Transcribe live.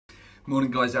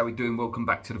Morning guys, how we doing? Welcome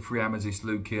back to the Free Hammers. It's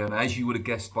Luke here, and as you would have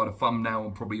guessed by the thumbnail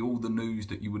and probably all the news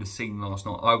that you would have seen last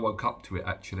night, I woke up to it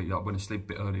actually. I went to sleep a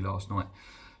bit early last night,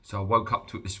 so I woke up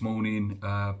to it this morning.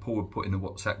 Paul had put in the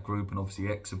WhatsApp group, and obviously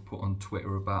X had put on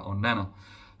Twitter about Onana.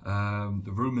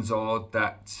 The rumours are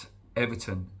that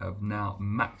Everton have now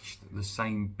matched the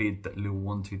same bid that Lille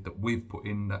wanted, that we've put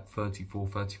in, that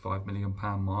 34-35 million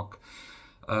pound mark,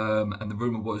 and the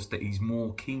rumour was that he's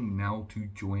more keen now to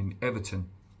join Everton.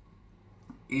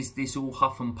 Is this all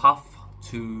huff and puff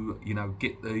to,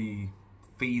 get the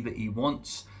fee that he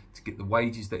wants, to get the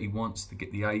wages that he wants, to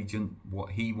get the agent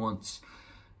what he wants?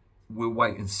 We'll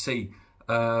wait and see.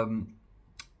 X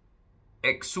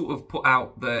sort of put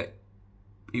out that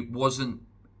it wasn't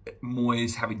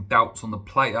Moyes having doubts on the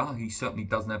player. He certainly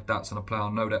doesn't have doubts on the player.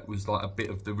 I know that was like a bit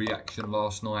of the reaction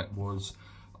last night was,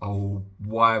 oh,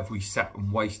 why have we sat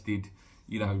and wasted,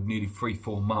 nearly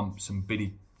 3-4 months and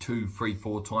bidded 2, 3,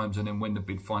 4 times, and then when the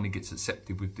bid finally gets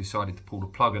accepted, we've decided to pull the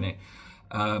plug on it.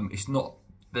 It's not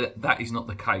that is not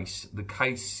the case. The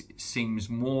case seems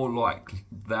more like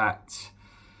that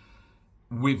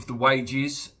with the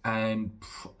wages, and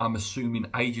I'm assuming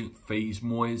agent fees,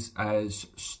 Moyes has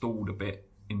stalled a bit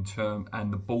in term,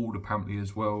 and the board apparently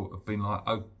as well have been like,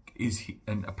 oh, is he?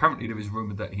 And apparently there is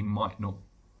rumour that he might not.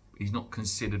 He's not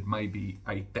considered maybe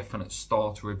a definite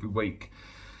starter every week.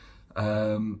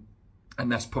 And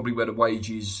that's probably where the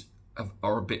wages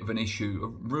are a bit of an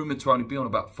issue. Rumoured to only be on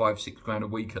about 5-6 grand a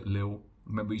week at Lille.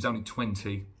 Remember, he's only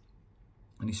 20,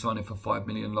 and he signed it for 5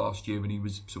 million last year, and he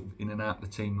was sort of in and out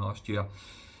of the team last year.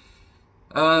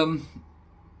 Like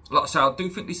I say, I do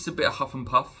think this is a bit of huff and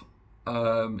puff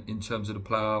in terms of the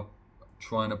player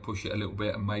trying to push it a little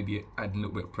bit and maybe add a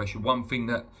little bit of pressure. One thing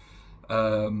that,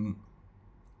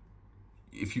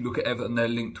 if you look at Everton, they're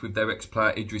linked with their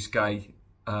ex-player Idris Gueye,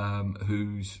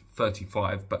 who's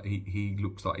 35, but he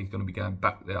looks like he's going to be going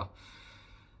back there.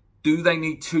 Do they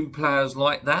need 2 players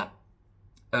like that?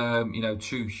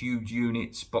 2 huge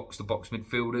units, box-to-box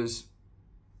midfielders.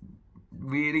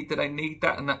 Really, do they need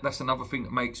that? And that's another thing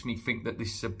that makes me think that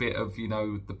this is a bit of,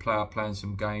 the player playing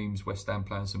some games, West Ham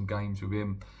playing some games with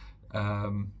him.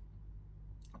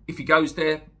 If he goes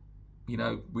there,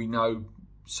 we know,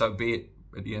 so be it.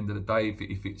 At the end of the day,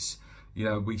 if it's,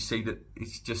 we see that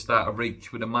it's just out of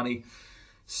reach with the money,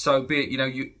 so be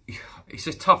it. It's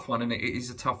a tough one, and it is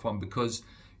a tough one because,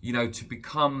 to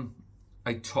become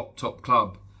a top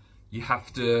club, you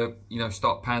have to,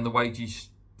 start paying the wages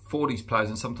for these players.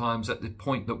 And sometimes at the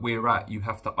point that we're at, you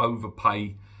have to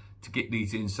overpay to get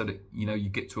these in, so that, you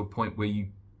get to a point where you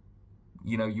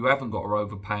haven't got to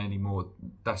overpay anymore.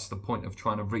 That's the point of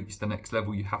trying to reach the next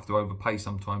level. You have to overpay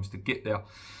sometimes to get there.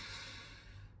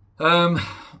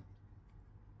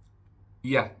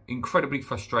 Yeah, incredibly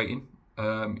frustrating.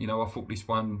 I thought this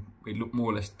one, it looked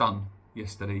more or less done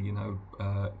yesterday.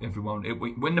 Everyone,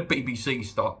 when the BBC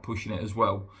start pushing it as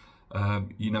well,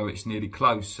 it's nearly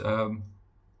close. The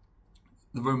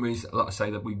rumour is, like I say,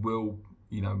 that we will,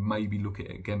 maybe look at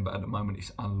it again, but at the moment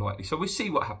it's unlikely. So we'll see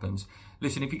what happens.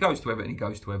 Listen, if he goes to Everton, he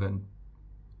goes to Everton.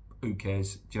 Who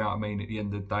cares? Do you know what I mean? At the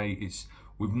end of the day,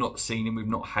 we've not seen him, we've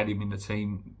not had him in the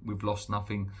team, we've lost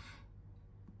nothing.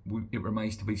 It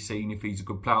remains to be seen if he's a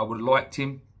good player. I would have liked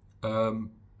him,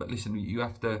 but listen, you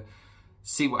have to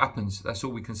see what happens. That's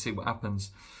all we can see, what happens.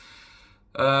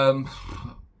 But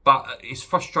it's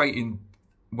frustrating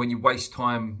when you waste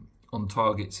time on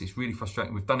targets. It's really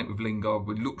frustrating. We've done it with Lingard.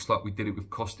 It looks like we did it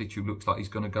with Kostic, who looks like he's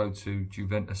going to go to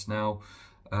Juventus now.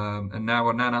 And now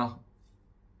Onana,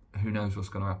 who knows what's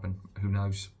going to happen? Who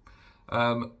knows?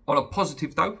 On a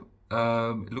positive though,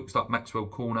 it looks like Maxwell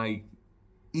Cornet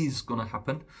is going to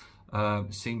happen.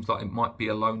 Seems like it might be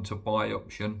a loan to buy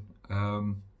option.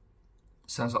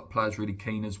 Sounds like the player's really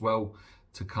keen as well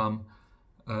to come.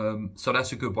 So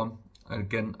that's a good one. And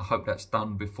again, I hope that's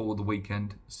done before the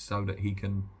weekend so that he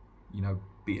can,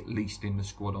 be at least in the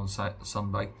squad on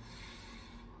Sunday.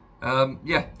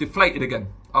 Yeah, deflated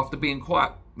again after being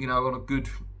quite, on a good,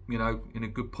 in a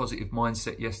good positive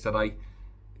mindset yesterday.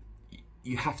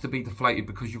 You have to be deflated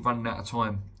because you're running out of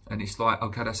time. And it's like,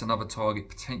 okay, that's another target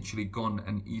potentially gone.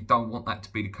 And you don't want that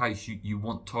to be the case. You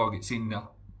want targets in there.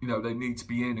 They need to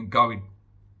be in and going.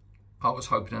 I was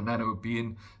hoping Onana would be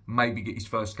in, maybe get his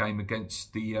first game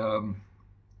against the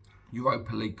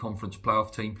Europa League Conference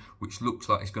playoff team, which looks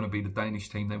like it's going to be the Danish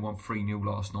team. They won 3-0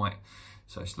 last night.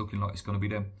 So it's looking like it's going to be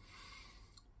them.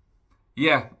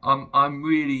 Yeah, I'm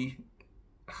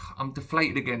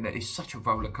deflated again. That is such a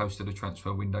roller coaster, the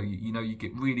transfer window. You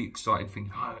get really excited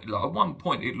thinking, oh, like at one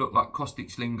point it looked like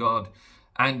Kostic, Lingard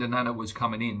and Onana was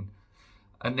coming in.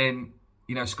 And then,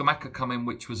 Scamacca come in,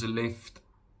 which was a lift.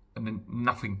 And then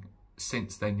nothing.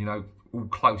 since then, you know, all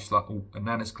close, like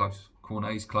Onana's close,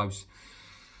 Cornet's close.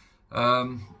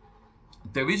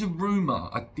 There is a rumour,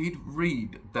 I did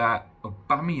read that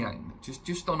Aubameyang,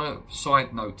 just on a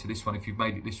side note to this one, if you've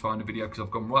made it this far in the video, because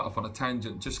I've gone right off on a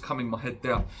tangent, just coming my head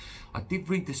down. I did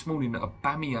read this morning that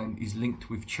Aubameyang is linked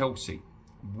with Chelsea,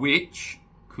 which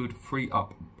could free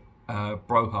up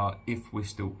Broha if we're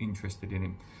still interested in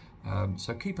him.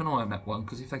 So keep an eye on that one,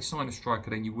 because if they sign a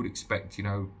striker, then you would expect, you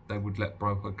know, they would let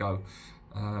Broha go.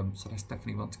 So that's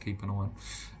definitely one to keep an eye on.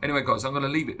 Anyway, guys, I'm going to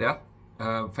leave it there.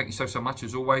 Thank you so much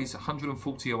as always.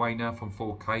 140 away now from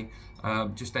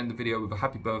 4K. Just end the video with a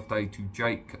happy birthday to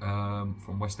Jake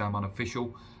from West Ham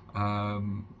Unofficial.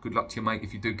 Good luck to you, mate.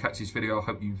 If you do catch this video, I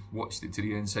hope you've watched it to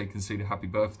the end so you can see the happy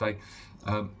birthday.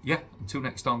 Yeah, until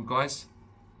next time, guys,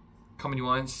 come in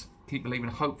your irons, keep believing.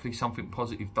 Hopefully something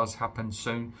positive does happen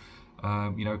soon.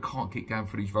 You know, can't keep going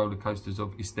through these roller coasters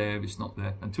of it's there, it's not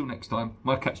there. Until next time,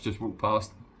 my cat's just walked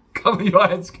past. Come in your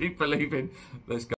irons, keep believing. Let's go.